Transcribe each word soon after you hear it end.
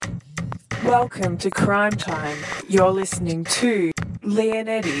Welcome to Crime Time. You're listening to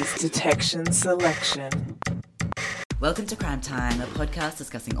Leonetti's Detection Selection. Welcome to Crime Time, a podcast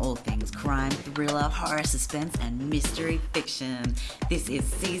discussing all things crime, thriller, horror, suspense, and mystery fiction. This is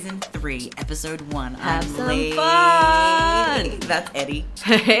Season 3, Episode 1. Have I'm some Lee. fun! That's Eddie.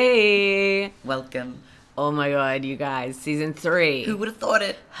 Hey! Welcome. Oh my god, you guys, Season 3. Who would have thought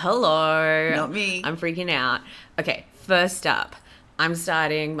it? Hello! Not me. I'm freaking out. Okay, first up, I'm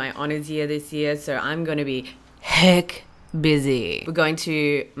starting my honours year this year, so I'm going to be heck busy. We're going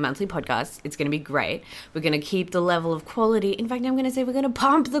to monthly podcasts. It's going to be great. We're going to keep the level of quality. In fact, I'm going to say we're going to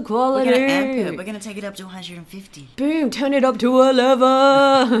pump the quality. We're going to amp it. We're going to take it up to 150. Boom, turn it up to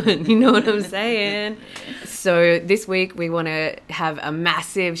 11. You know what I'm saying? So this week we want to have a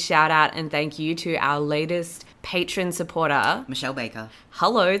massive shout out and thank you to our latest patron supporter, Michelle Baker.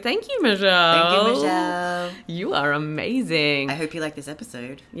 Hello, thank you, Michelle. Thank you, Michelle. You are amazing. I hope you like this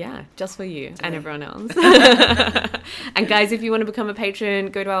episode. Yeah, just for you and everyone else. And guys, if you want to become a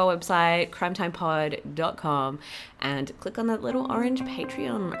patron, go to our website, crimetimepod.com, and click on that little orange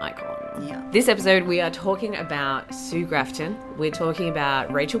Patreon icon. Yeah. This episode, we are talking about Sue Grafton. We're talking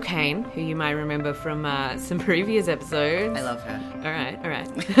about Rachel Kane, who you might remember from some previous episodes. I love her. All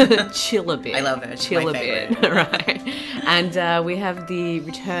right. Chill a bit. I love her. She's Chill my a bit. favorite. All right. And we have the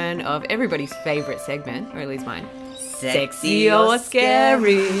return of everybody's favorite segment, or at least mine. Sexy or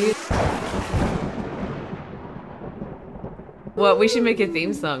scary. Well, we should make a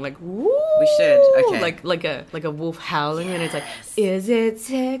theme song, like woo. We should, okay. Like a wolf howling, and it's like, is it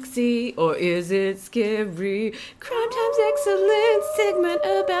sexy or is it scary? Crime Time's excellent segment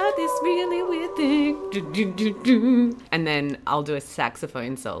about this really weird thing. Do, do, do, do. And then I'll do a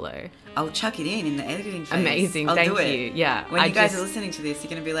saxophone solo. I'll chuck it in the editing phase. Amazing, I'll thank do it. you. Yeah, When you guys are listening to this, you're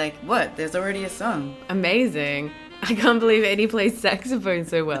going to be like, what? There's already a song. Amazing. I can't believe Eddie plays saxophone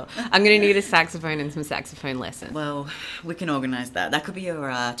so well. I'm going to need a saxophone and some saxophone lessons. Well, we can organise that. That could be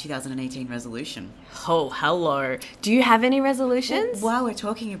your 2018 resolution. Oh, hello. Do you have any resolutions? Well, while we're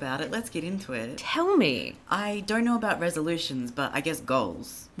talking about it, let's get into it. Tell me. I don't know about resolutions, but I guess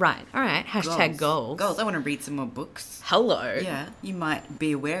goals. Right, all right. Hashtag goals. Goals. I want to read some more books. Hello. Yeah, you might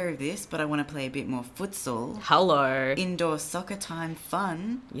be aware of this, but I want to play a bit more futsal. Hello. Indoor soccer time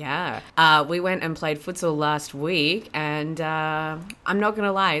fun. Yeah. We went and played futsal last week, and I'm not going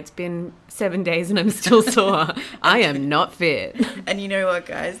to lie, it's been 7 days and I'm still sore. I am not fit. And you know what,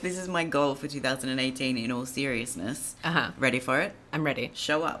 guys? This is my goal for 2018 in all seriousness. Uh-huh. Ready for it? I'm ready.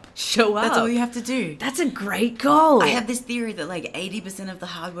 Show up. Show up. That's all you have to do. That's a great goal. I have this theory that like 80% of the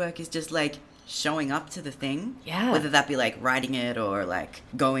hard work is just like showing up to the thing. Yeah. Whether that be like writing it or like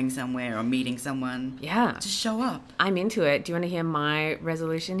going somewhere or meeting someone. Yeah. Just show up. I'm into it. Do you want to hear my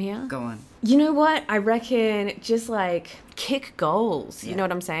resolution here? Go on. You know what? I reckon just like kick goals. You know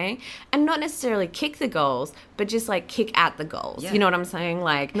what I'm saying? And not necessarily kick the goals, but just like kick at the goals. Yeah. You know what I'm saying?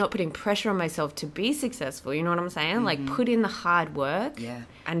 Like not putting pressure on myself to be successful. You know what I'm saying? Like put in the hard work Yeah.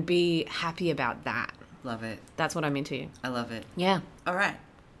 and be happy about that. Love it. That's what I'm into. I love it. Yeah. All right.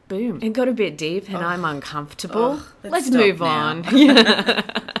 Boom. It got a bit deep and I'm uncomfortable. Let's stop move now. on. Yeah.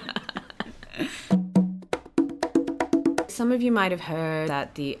 Some of you might have heard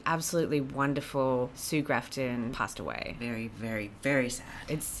that the absolutely wonderful Sue Grafton passed away. Very, very, very sad.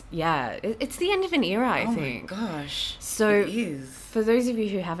 It's the end of an era, I Oh think. my gosh. So It is. for those of you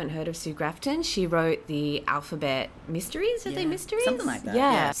who haven't heard of Sue Grafton, she wrote the Alphabet Mysteries. Are they Yeah, mysteries? something like that,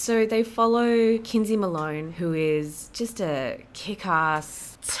 Yeah. yeah. So they follow Kinsey Malone, who is just a kick-ass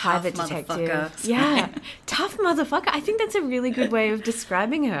private detective. motherfucker. Yeah. Tough motherfucker. I think that's a really good way of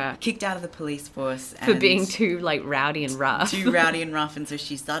describing her. Kicked out of the police force For and being too like rowdy and rough. too rowdy and rough, and so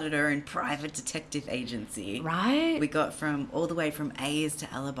she started her own private detective agency. Right? We got from all the way from A is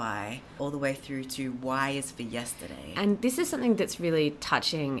to Alibi, all the way through to Y is for Yesterday. And this is something that's really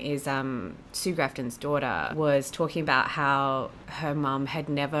touching is Sue Grafton's daughter was talking about how her mum had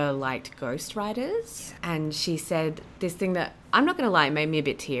never liked ghostwriters. Yeah. And she said this thing that, I'm not going to lie, it made me a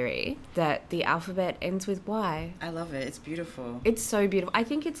bit teary, that the alphabet ends with Y. I love it. It's beautiful. It's so beautiful. I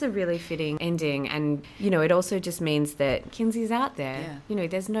think it's a really fitting ending. And, you know, it also just means that Kinsey's out there. Yeah. You know,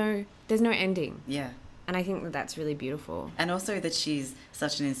 there's no ending. Yeah. And I think that that's really beautiful. And also that she's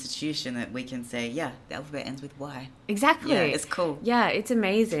such an institution that we can say, yeah, the alphabet ends with Y. Exactly. Yeah, it's cool. Yeah, it's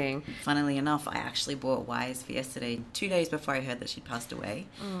amazing. Funnily enough, I actually bought Y's for Yesterday 2 days before I heard that she'd passed away.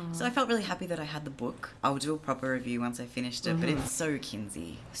 So I felt really happy that I had the book. I'll do a proper review once I finished it, but it's so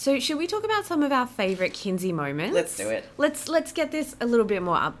Kinsey. So should we talk about some of our favourite Kinsey moments? Let's do it. Let's get this a little bit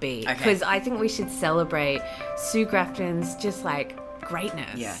more upbeat. Okay. Because I think we should celebrate Sue Grafton's just like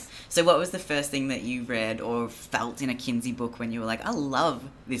greatness. Yeah. So what was the first thing that you read or felt in a Kinsey book when you were like, I love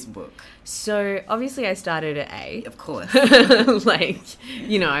this book? So obviously I started at A. Of course. Like,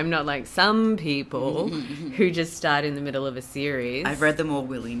 you know, I'm not like some people who just start in the middle of a series. I've read them all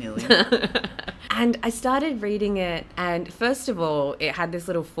willy-nilly. And I started reading it, and first of all, it had this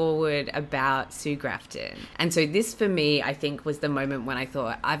little foreword about Sue Grafton. And so this, for me, I think was the moment when I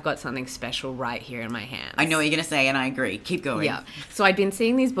thought, I've got something special right here in my hands. I know what you're going to say, and I agree. Keep going. Yeah. So I'd been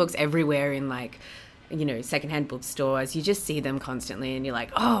seeing these books everywhere in, like, you know, secondhand bookstores. You just see them constantly, and you're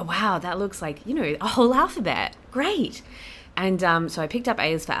like, oh, wow, that looks like, you know, a whole alphabet. Great. And so I picked up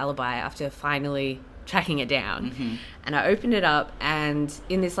A is for Alibi after finally tracking it down. And I opened it up, and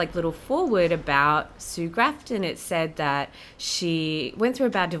in this like little foreword about Sue Grafton, it said that she went through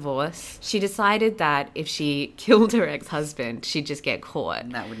a bad divorce. She decided that if she killed her ex-husband, she'd just get caught.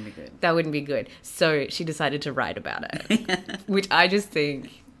 That wouldn't be good. That wouldn't be good. So she decided to write about it, which I just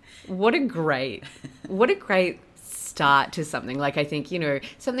think, what a great start to something. Like, I think, you know,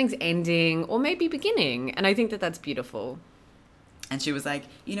 something's ending or maybe beginning, and I think that that's beautiful. And she was like,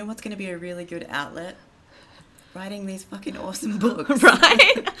 you know what's going to be a really good outlet? Writing these fucking awesome books.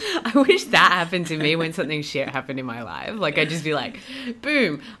 Right? I wish that happened to me when something shit happened in my life. Like, I'd just be like,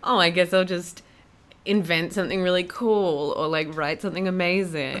 boom, oh, I guess I'll just invent something really cool or, like, write something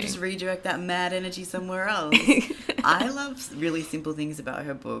amazing. Or just redirect that mad energy somewhere else. I love really simple things about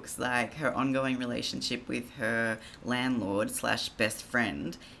her books, like her ongoing relationship with her landlord / best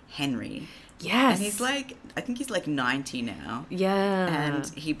friend, Henry. Yes. And he's like, I think he's like 90 now. Yeah. And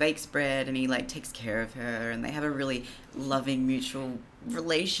he bakes bread and he like takes care of her, and they have a really loving mutual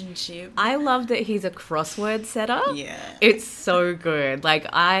relationship. I love that he's a crossword setter. Yeah. It's so good. Like,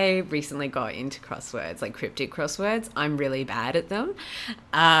 I recently got into crosswords, like cryptic crosswords. I'm really bad at them.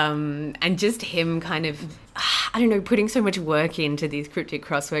 And just him kind of, I don't know, putting so much work into these cryptic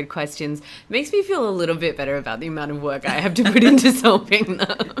crossword questions makes me feel a little bit better about the amount of work I have to put into solving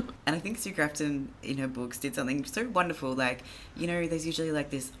them. And I think Sue Grafton in her books did something so wonderful. Like, you know, there's usually like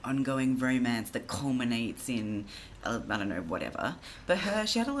this ongoing romance that culminates in, I don't know, whatever. But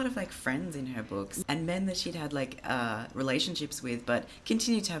she had a lot of like friends in her books and men that she'd had like relationships with, but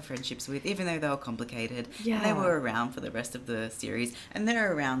continued to have friendships with, even though they were complicated. Yeah. And they were around for the rest of the series. And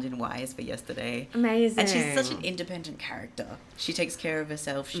they're around in Y is for Yesterday. Amazing. And she's such an independent character. She takes care of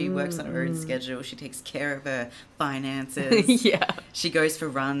herself. She works on her own schedule. She takes care of her finances. Yeah. She goes for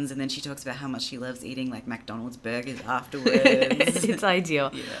runs, and then she talks about how much she loves eating like McDonald's burgers afterwards. It's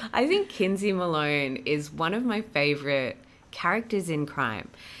ideal. Yeah. I think Kinsey Malone is one of my favorite characters in crime.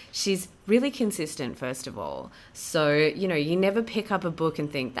 She's really consistent, first of all. So, you know, you never pick up a book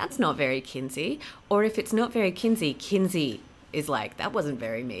and think, that's not very Kinsey. Or if it's not very Kinsey, Kinsey is like, that wasn't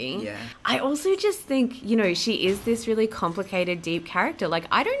very me. Yeah. I also just think, you know, she is this really complicated, deep character. Like,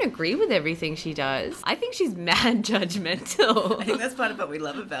 I don't agree with everything she does. I think she's mad judgmental. I think that's part of what we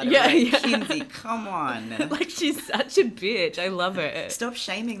love about her. Yeah, like, yeah. Kinsey, come on. Like, she's such a bitch. I love her. Stop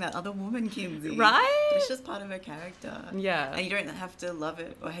shaming that other woman, Kinsey. Right? But it's just part of her character. Yeah. And you don't have to love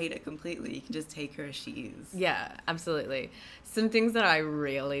it or hate it completely. You can just take her as she is. Yeah, absolutely. Some things that I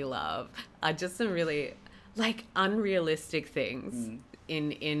really love are just some really, like, unrealistic things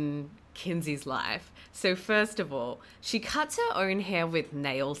in Kinsey's life. So first of all, she cuts her own hair with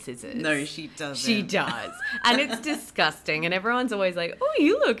nail scissors. No, she doesn't. She does. And it's disgusting. And everyone's always like, oh,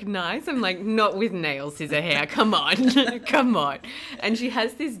 you look nice. I'm like, not with nail scissor hair. Come on. Come on. And she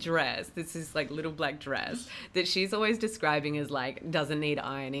has this dress, this like little black dress that she's always describing as like, doesn't need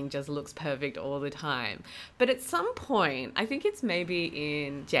ironing, just looks perfect all the time. But at some point, I think it's maybe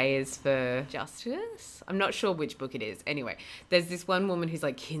in J is for Justice. I'm not sure which book it is. Anyway, there's this one woman who's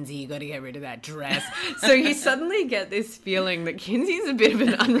like, Kinsey, you got to get rid of that dress. So you suddenly get this feeling that Kinsey's a bit of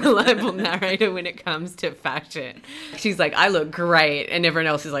an unreliable narrator when it comes to fashion. She's like, I look great. And everyone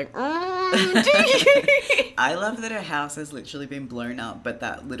else is like, do you? I love that her house has literally been blown up, but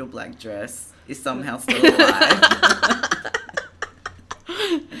that little black dress is somehow still alive.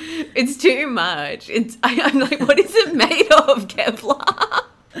 It's too much. I'm like, what is it made of, Kevlar?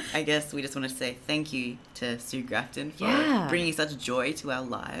 I guess we just want to say thank you to Sue Grafton for Yeah. bringing such joy to our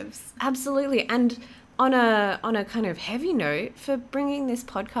lives. Absolutely. And on a kind of heavy note, for bringing this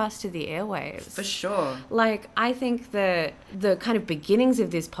podcast to the airwaves. For sure. Like, I think that the kind of beginnings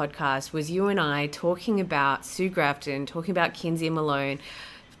of this podcast was you and I talking about Sue Grafton, talking about Kinsey Malone,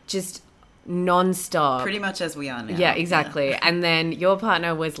 just non-stop. Pretty much as we are now. Yeah, exactly. Yeah. And then your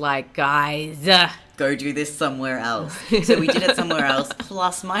partner was like, guys, Go do this somewhere else. So we did it somewhere else,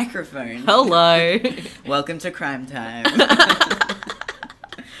 plus microphone. hello. Welcome to Crime Time.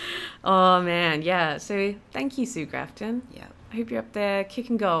 Oh, man. Yeah. So thank you, Sue Grafton. Yeah. I hope you're up there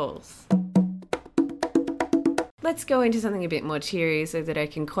kicking goals. Let's go into something a bit more cheery so that I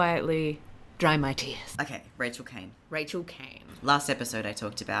can quietly dry my tears. Okay, Rachel Kane. Rachel Kane. Last episode I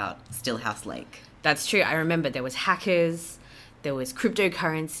talked about Stillhouse Lake. That's true. I remember there was hackers, there was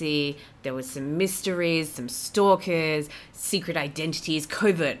cryptocurrency, there was some mysteries, some stalkers, secret identities,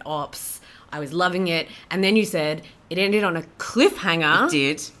 covert ops. I was loving it. And then you said it ended on a cliffhanger. It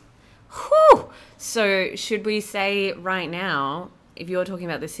did. Whew! So should we say right now, if you're talking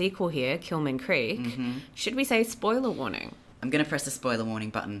about the sequel here, Kilman Creek, should we say spoiler warning? I'm going to press the spoiler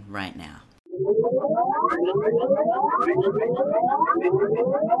warning button right now.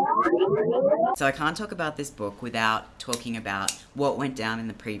 So I can't talk about this book without talking about what went down in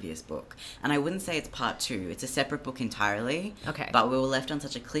the previous book. And I wouldn't say it's part 2. It's a separate book entirely. Okay. But we were left on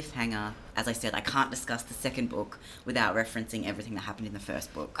such a cliffhanger. As I said, I can't discuss the second book without referencing everything that happened in the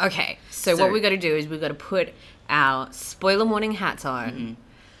first book. Okay, so what we got to do is we got to put our spoiler warning hats on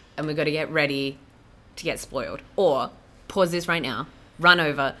and we got to get ready to get spoiled. Or pause this right now, run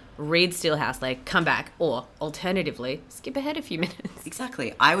over, read Stillhouse Lake, come back, or alternatively, skip ahead a few minutes.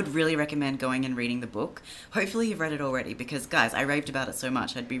 Exactly. I would really recommend going and reading the book. Hopefully you've read it already because, guys, I raved about it so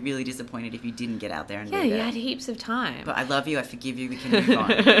much. I'd be really disappointed if you didn't get out there and Yeah, read it. you had heaps of time. But I love you. I forgive you. We can move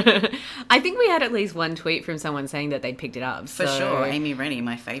on. I think we had at least one tweet from someone saying that they'd picked it up. For sure. Amy Rennie,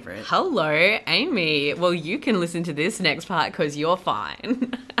 my favourite. Hello, Amy. Well, you can listen to this next part because you're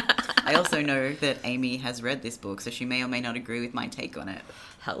fine. I also know that Amy has read this book, so she may or may not agree with my take on it.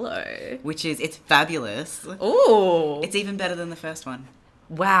 Hello. Which is, it's fabulous. Ooh. It's even better than the first one.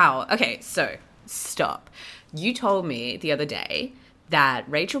 Wow. Okay, so stop. You told me the other day that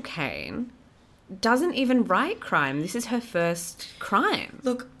Rachel Kane doesn't even write crime. This is her first crime.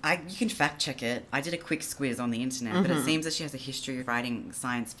 Look, you can fact check it. I did a quick squiz on the internet, but it seems that she has a history of writing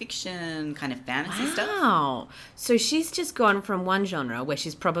science fiction, kind of fantasy stuff. Wow. So she's just gone from one genre where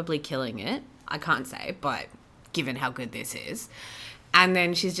she's probably killing it. I can't say, but given how good this is. And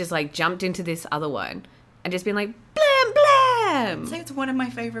then she's just like jumped into this other one and just been like, blam, blam. I'd say it's one of my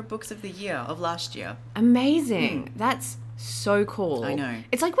favourite books of the year, of last year. Amazing. That's so cool. I know.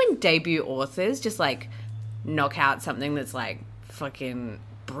 It's like when debut authors just like knock out something that's like fucking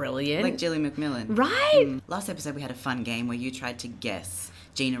brilliant. Like Jilly McMillan. Right? Last episode we had a fun game where you tried to guess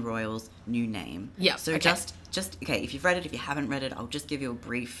Gina Royal's new name. Yeah, So okay. just okay, if you've read it, if you haven't read it, I'll just give you a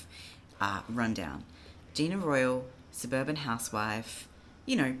brief rundown. Gina Royal, suburban housewife,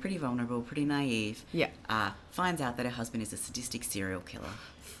 you know, pretty vulnerable, pretty naive. Yeah. Finds out that her husband is a sadistic serial killer.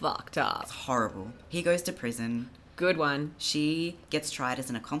 Fucked up. It's horrible. He goes to prison. Good one. She gets tried as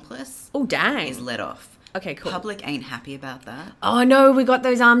an accomplice. Oh, dang. Is let off. Okay, cool. Public ain't happy about that. Oh, no, we got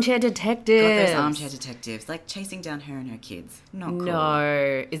those armchair detectives. Got those armchair detectives, like chasing down her and her kids. Not cool.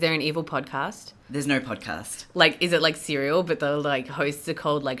 No. Is there an evil podcast? There's no podcast. Like, is it like Serial, but the like hosts are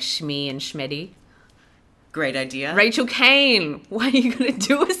called like Shmee and Schmeddy? Great idea. Rachel Kane, why are you going to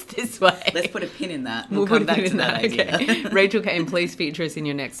do us this way? Let's put a pin in that. We'll We'll come put a back pin to in that idea. Okay. Rachel Kane, please feature us in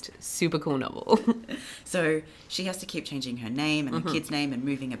your next super cool novel. So she has to keep changing her name and her kid's name and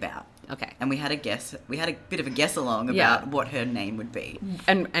moving about. Okay. And we had a guess. We had a bit of a guess along about Yeah. what her name would be.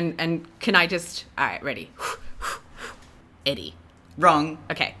 And can I just... All right, ready. Eddie. Wrong.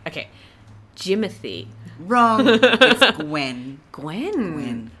 Okay. Jimothy. Wrong. It's Gwen.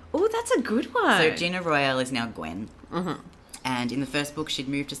 Gwen. Oh, that's a good one. So Gina Royale is now Gwen. And in the first book, she'd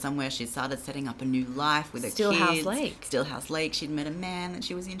moved to somewhere. She'd started setting up a new life with her Stillhouse kids. Lake. Stillhouse Lake. She'd met a man that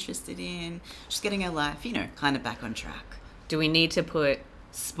she was interested in. She's getting her life, you know, kind of back on track. Do we need to put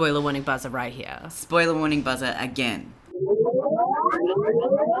spoiler warning buzzer right here? Spoiler warning buzzer again.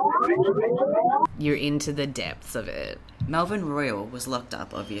 You're into the depths of it. Melvin Royal was locked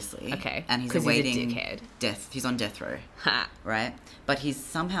up, obviously. Okay, And he's 'cause he's a awaiting dickhead. death. He's on death row, Ha. right? But he's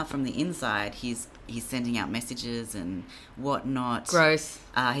somehow from the inside, he's sending out messages and whatnot. Gross.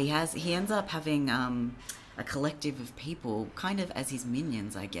 He ends up having a collective of people, kind of as his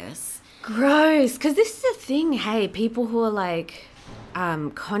minions, I guess. Gross. Because this is a thing, hey, people who are like,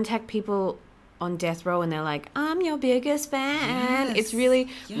 contact people on death row and they're like, I'm your biggest fan. Yes, It's really,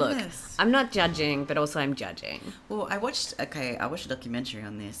 look, yes. I'm not judging, but also I'm judging. Well, I watched a documentary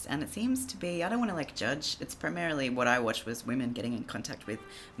on this, and it seems to be, I don't want to like judge, it's primarily what I watched was women getting in contact with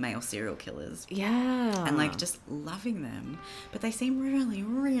male serial killers. Yeah. And like just loving them. But they seem really,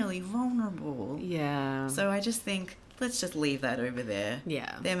 really vulnerable. Yeah. So I just think, let's just leave that over there.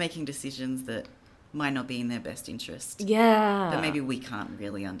 Yeah. They're making decisions that might not be in their best interest. Yeah. But maybe we can't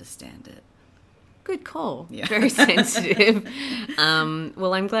really understand it. Good call. Yeah. Very sensitive.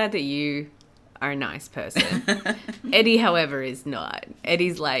 Well, I'm glad that you are a nice person. Eddie, however, is not.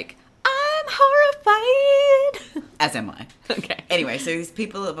 Eddie's like, I'm horrified. As am I. Okay. Anyway, so these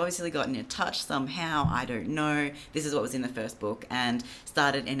people have obviously gotten in touch somehow. I don't know. This is what was in the first book, and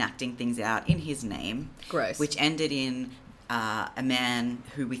started enacting things out in his name. Gross. Which ended in a man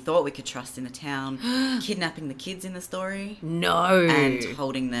who we thought we could trust in the town kidnapping the kids in the story No. and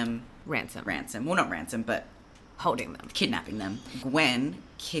holding them ransom. Well, not ransom, but Holding them. kidnapping them. Gwen,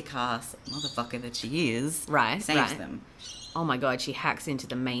 kick-ass motherfucker that she is, Right, saves right. them. Oh my god, she hacks into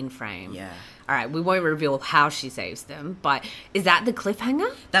the mainframe. Yeah. All right, we won't reveal how she saves them, but is that the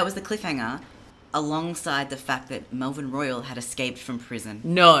cliffhanger? That was the cliffhanger, alongside the fact that Melvin Royal had escaped from prison.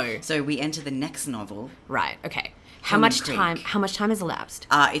 No. So we enter the next novel. Right. Okay. How Hillman much Creek. time? How much time has elapsed?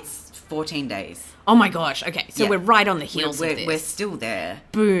 It's 14 days. Oh my gosh. Okay, so Yeah. we're right on the heels we're, of this. We're still there.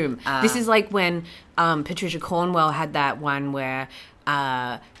 Boom. This is like when Patricia Cornwell had that one where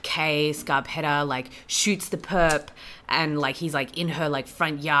Kay Scarpetta like shoots the perp and like he's like in her like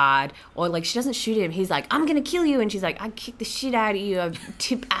front yard, or like she doesn't shoot him, he's like, I'm gonna kill you, and she's like, I kick the shit out of you, I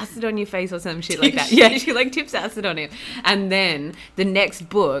tip acid on your face or some shit like that. Yeah, she like tips acid on him. And then the next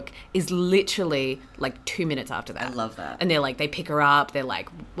book is literally like 2 minutes after that. I love that. And they're like, they pick her up, they're like,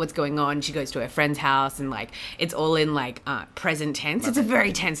 what's going on? She goes to her friend's house, and like it's all in like present tense. It's a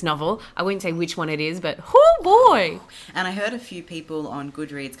very tense novel. I wouldn't say which one it is, but oh boy. And I heard a few people on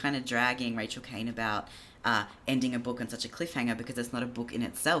Goodreads kind of dragging Rachel Kane about ending a book on such a cliffhanger because it's not a book in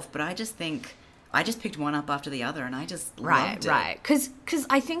itself. But I just think I just picked one up after the other, and I just loved it. Right. Because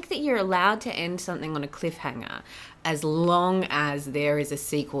I think that you're allowed to end something on a cliffhanger as long as there is a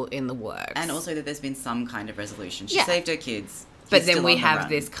sequel in the works. And also that there's been some kind of resolution. She Yeah. saved her kids. but He's then still we on the have run.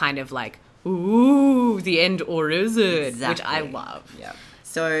 this kind of like, ooh, the end, or is it? Which I Exactly. love. Yeah.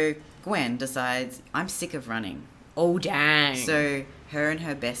 So Gwen decides, I'm sick of running. Oh, dang. So her and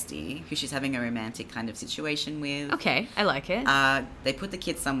her bestie, who she's having a romantic kind of situation with, Okay, I like it. they put the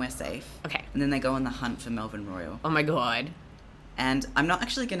kids somewhere safe. Okay. And then they go on the hunt for Melvin Royal. Oh my god. And I'm not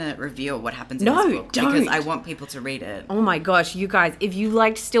actually going to reveal what happens in No, this book don't. because I want people to read it. Oh my gosh, you guys, if you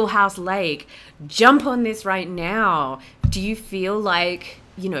liked Stillhouse Lake, jump on this right now. Do you feel like,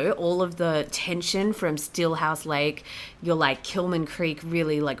 you know, all of the tension from Stillhouse Lake, your like Kilman Creek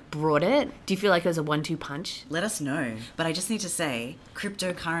really like brought it? Do you feel like it was a 1-2 punch? Let us know. But I just need to say,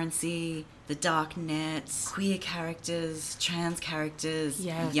 cryptocurrency, the dark net, queer characters, trans characters,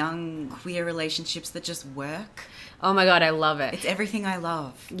 Yeah. young queer relationships that just work. Oh my god, I love it. It's everything I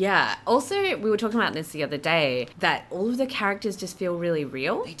love. Yeah. Also, we were talking about this the other day, that all of the characters just feel really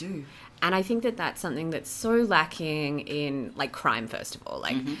real. They do. And I think that that's something that's so lacking in, like, crime, first of all.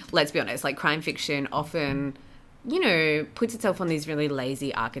 Like, let's be honest, like, crime fiction often, you know, puts itself on these really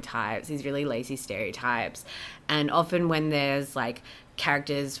lazy archetypes, these really lazy stereotypes. And often when there's, like,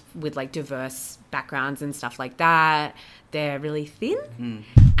 characters with, like, diverse backgrounds and stuff like that, they're really thin.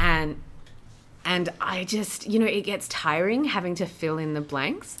 And I just, you know, it gets tiring having to fill in the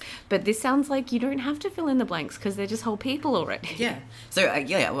blanks. But this sounds like you don't have to fill in the blanks because they're just whole people already. Yeah. So,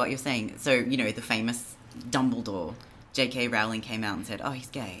 yeah, what you're saying. So, you know, the famous Dumbledore, J.K. Rowling came out and said, oh, he's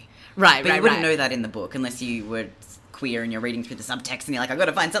gay. Right, But you wouldn't know that in the book unless you were queer and you're reading through the subtext and you're like, I've got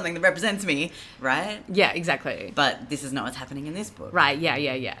to find something that represents me, right? Yeah, exactly. But this is not what's happening in this book. Right, yeah.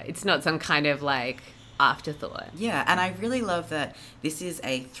 It's not some kind of, like, afterthought. Yeah, and I really love that this is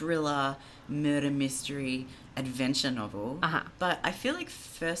a thriller, murder mystery, adventure novel. But I feel like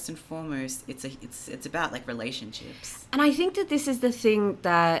first and foremost, it's about like relationships. And I think that this is the thing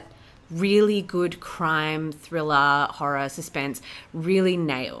that really good crime, thriller, horror, suspense really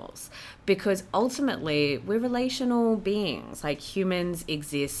nails. Because ultimately, we're relational beings. Like, humans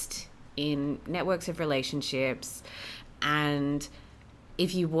exist in networks of relationships, and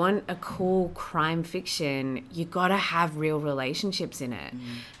if you want a cool crime fiction, you gotta have real relationships in it.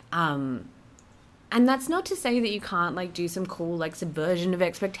 And that's not to say that you can't like do some cool like subversion of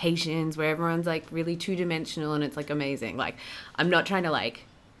expectations where everyone's like really two-dimensional and it's like amazing. Like, I'm not trying to like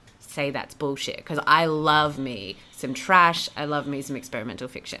say that's bullshit, because I love me some trash, I love me some experimental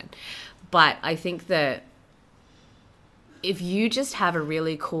fiction. But I think that if you just have a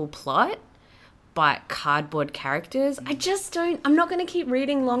really cool plot but cardboard characters, I'm not going to keep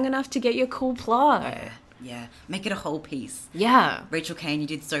reading long enough to get your cool plot. Yeah. Make it a whole piece. Yeah. Rachel Kane, you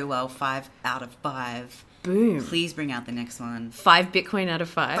did so well. 5 out of 5. Boom. Please bring out the next one. 5 Bitcoin out of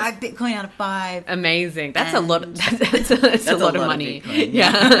 5. 5 Bitcoin out of 5. Amazing. That's a And lot. That's a lot of money. Bitcoin,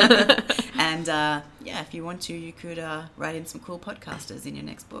 Yeah. And yeah, if you want to, you could write in some cool podcasters in your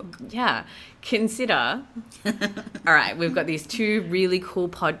next book. Yeah. Consider. All right, we've got these 2 really cool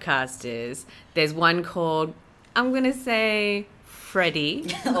podcasters. There's one called, I'm going to say, Freddie.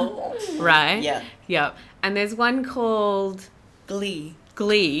 Oh. Right? Yeah. Yep. And there's one called Glee.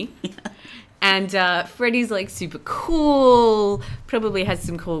 Glee. And Freddy's like super cool, probably has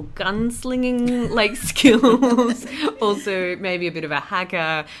some cool gunslinging like skills, also maybe a bit of a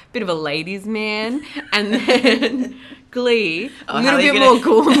hacker, bit of a ladies' man. And then Glee, a little bit more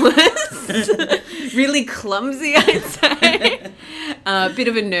gormless, really clumsy, I'd say. Bit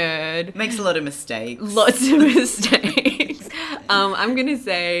of a nerd. Makes a lot of mistakes. Lots of mistakes. I'm going to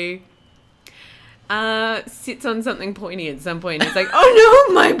say sits on something pointy at some point. It's like, oh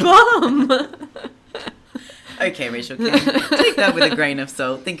no, my bum. Okay, Rachel King, take that with a grain of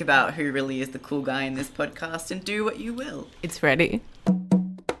salt. Think about who really is the cool guy in this podcast and do what you will. It's ready.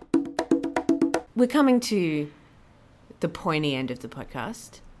 We're coming to the pointy end of the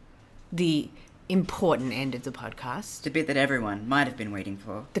podcast. The important end of the podcast. The bit that everyone might have been waiting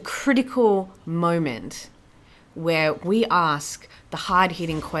for. The critical moment where we ask the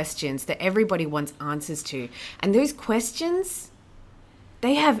hard-hitting questions that everybody wants answers to. And those questions,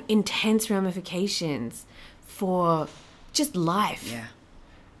 they have intense ramifications for just life. Yeah.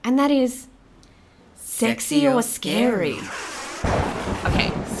 And that is sexy or scary.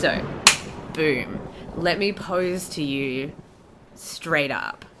 Okay, so, boom. Let me pose to you straight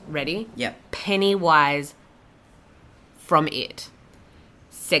up. Ready? Yep. Pennywise from It.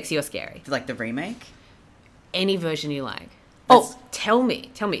 Sexy or scary? Like the remake? Any version you like. That's- Tell me.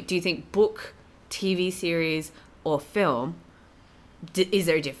 Do you think book, TV series, or film, is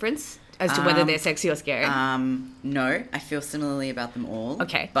there a difference as to whether they're sexy or scary? No, I feel similarly about them all.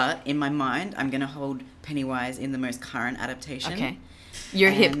 Okay. But in my mind, I'm going to hold Pennywise in the most current adaptation. Okay. You're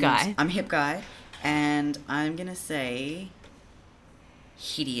a hip And guy. I'm a hip guy. And I'm going to say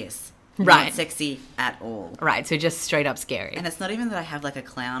hideous. Right. Not sexy at all. Right, so just straight up scary. And it's not even that I have like a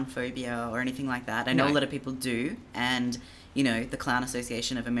clown phobia or anything like that. I know No. a lot of people do. And, you know, the Clown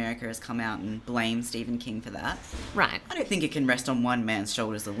Association of America has come out and blamed Stephen King for that. Right. I don't think it can rest on one man's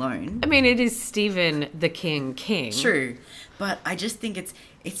shoulders alone. I mean, it is Stephen the King. True. But I just think it's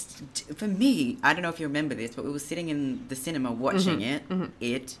for me, I don't know if you remember this, but we were sitting in the cinema watching it,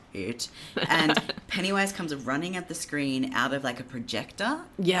 and Pennywise comes running at the screen out of like a projector.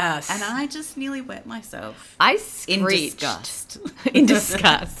 Yes. And I just nearly wet myself. I In screeched. disgust. In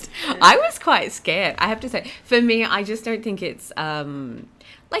disgust. I was quite scared, I have to say. For me, I just don't think it's,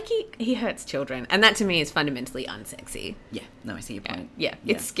 like he hurts children. And that to me is fundamentally unsexy. Yeah, no, I see your point. Yeah,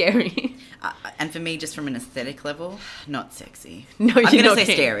 it's scary. And for me, just from an aesthetic level, not sexy. No, I'm you're gonna not say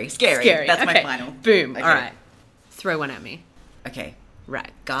keen. Scary. That's my Okay. final. Boom. Okay. All right. Throw one at me. Okay.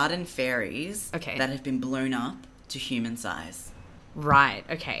 Right. Garden fairies Okay. that have been blown up to human size. Right.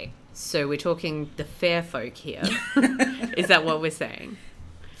 Okay. So we're talking the fair folk here. Is that what we're saying?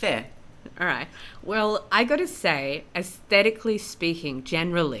 Fair. All right. Well, I got to say, aesthetically speaking,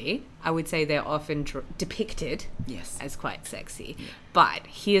 generally, I would say they're often depicted Yes. as quite sexy. But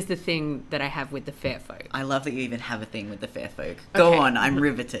here's the thing that I have with the fair folk. I love that you even have a thing with the fair folk. Go Okay. on, I'm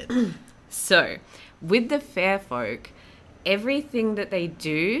riveted. So, with the fair folk, everything that they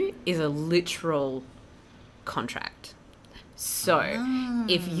do is a literal contract. So,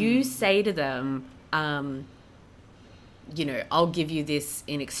 if you say to them, you know, I'll give you this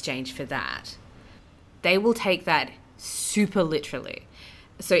in exchange for that, they will take that super literally.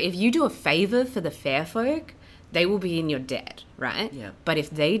 So if you do a favor for the fair folk, they will be in your debt, right? Yeah. But if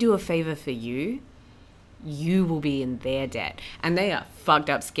they do a favor for you, you will be in their debt. And they are fucked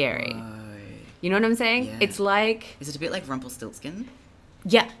up scary. You know what I'm saying? Yeah. It's like... Is it a bit like Rumpelstiltskin?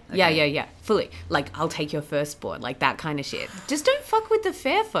 Yeah, Okay. yeah. Fully. Like, I'll take your firstborn, like that kind of shit. Just don't fuck with the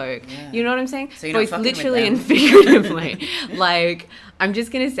fair folk. Yeah. You know what I'm saying? So you're not Both fucking with literally them. and figuratively. Like, I'm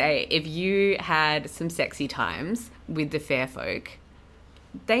just going to say, if you had some sexy times with the fair folk,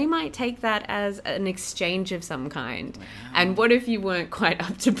 they might take that as an exchange of some kind. Wow. And what if you weren't quite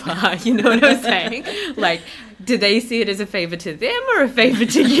up to par? You know what I'm saying? Like, do they see it as a favor to them or a favor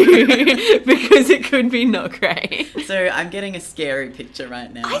to you? Because it could be not great. So I'm getting a scary picture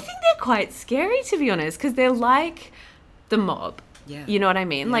right now. I think they're quite scary, to be honest, because they're like the mob. Yeah. You know what I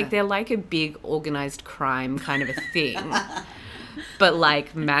mean? Yeah. Like, they're like a big organized crime kind of a thing. But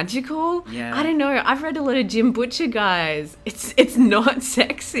like magical? Yeah. I don't know. I've read a lot of Jim Butcher guys. It's not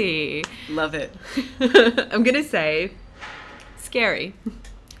sexy. Love it. I'm gonna say scary.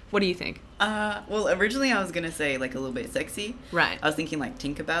 What do you think? Well, originally I was going to say like a little bit sexy. Right. I was thinking like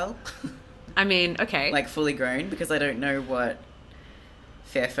Tinkerbell. I mean, okay. Like fully grown, because I don't know what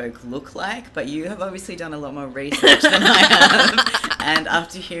fair folk look like, but you have obviously done a lot more research than I have. And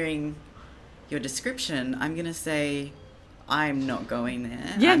after hearing your description, I'm going to say I'm not going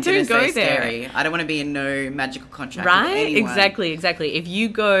there. Yeah, I'm gonna don't go say there. scary. I don't want to be in no magical contract with Right? anyone. Exactly. If you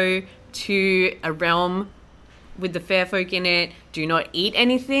go to a realm with the fair folk in it, do not eat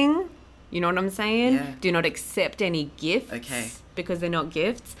anything, You know what I'm saying? Yeah. Do not accept any gifts. Okay. Because they're not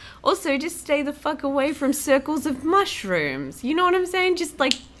gifts. Also, just stay the fuck away from circles of mushrooms. You know what I'm saying? Just,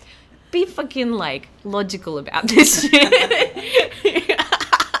 like, be fucking, like, logical about this shit.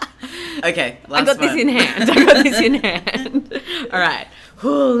 Okay, I got this in hand. All right.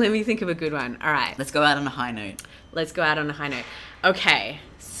 Ooh, let me think of a good one. All right. Let's go out on a high note. Let's go out on a high note. Okay.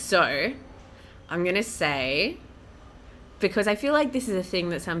 So, I'm going to say, because I feel like this is a thing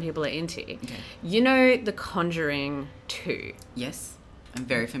that some people are into. Okay. You know The Conjuring 2? Yes, I'm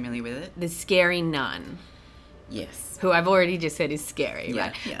very familiar with it. The scary nun. Yes. Who I've already just said is scary, Yeah,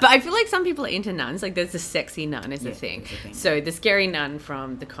 right? yeah. But I feel like some people are into nuns. Like, there's the sexy nun is a Yeah, thing. it's a thing. So, the scary nun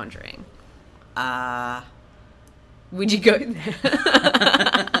from The Conjuring. Would you go there?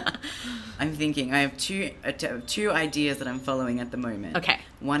 I'm thinking. I have two ideas that I'm following at the moment. Okay.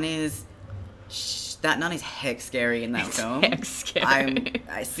 One is that nun is heck scary in that film. Heck scary.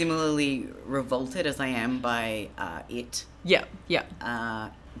 I'm similarly revolted as I am by it. Yeah.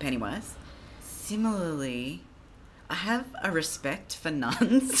 Pennywise. Similarly, I have a respect for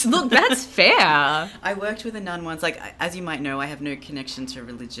nuns. Look, that's fair. I worked with a nun once. Like, as you might know, I have no connection to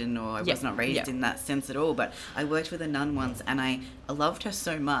religion, or I was not raised in that sense at all. But I worked with a nun once, and I loved her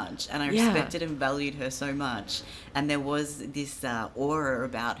so much, and I respected and valued her so much. And there was this aura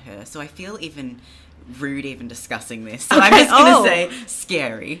about her. So I feel even rude even discussing this. So I'm just going to say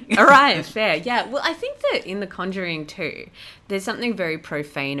scary. All right, fair. Yeah, well, I think that in The Conjuring 2, there's something very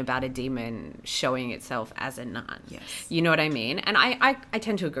profane about a demon showing itself as a nun. Yes. You know what I mean? And I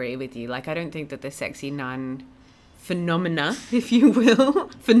tend to agree with you. Like, I don't think that the sexy nun phenomena, if you will,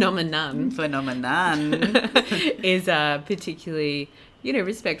 phenomenon is particularly, you know,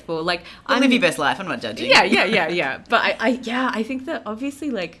 respectful. Like, live your best life. I'm not judging. Yeah. But I think that obviously,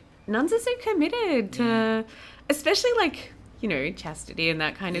 like, nuns are so committed to, especially, like, you know, chastity and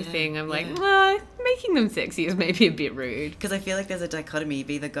that kind of thing. I'm like, well, making them sexy is maybe a bit rude. Because I feel like there's a dichotomy.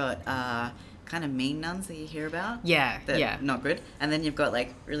 You've either got kind of mean nuns that you hear about. Yeah. Not good. And then you've got,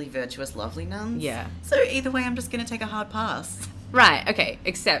 like, really virtuous, lovely nuns. Yeah. So either way, I'm just going to take a hard pass. Right, okay,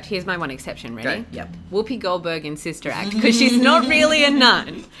 except here's my one exception, ready? Go. Yep. Whoopi Goldberg in Sister Act, because she's not really a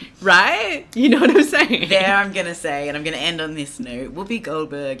nun, right? You know what I'm saying? There I'm going to say, and I'm going to end on this note, Whoopi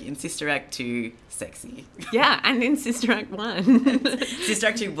Goldberg in Sister Act 2, sexy. Yeah, and in Sister Act 1. Sister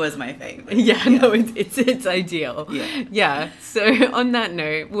Act 2 was my favourite. No, it's ideal. Yeah. Yeah, so on that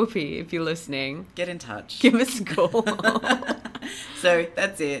note, Whoopi, if you're listening, get in touch. give us a call. So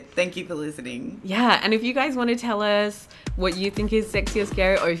that's it. Thank you for listening. Yeah, and if you guys want to tell us what you think is sexy or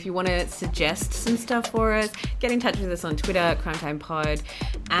scary, or if you want to suggest some stuff for us, get in touch with us on Twitter, CrimeTimePod,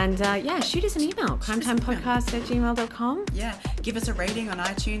 and shoot us an email, crimetimepodcast@gmail.com. Yeah, give us a rating on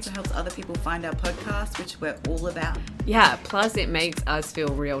iTunes. It helps other people find our podcast, which we're all about. Yeah, plus it makes us feel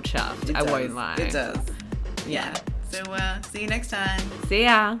real chuffed. I won't lie. It does. Yeah. So see you next time. See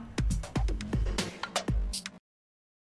ya.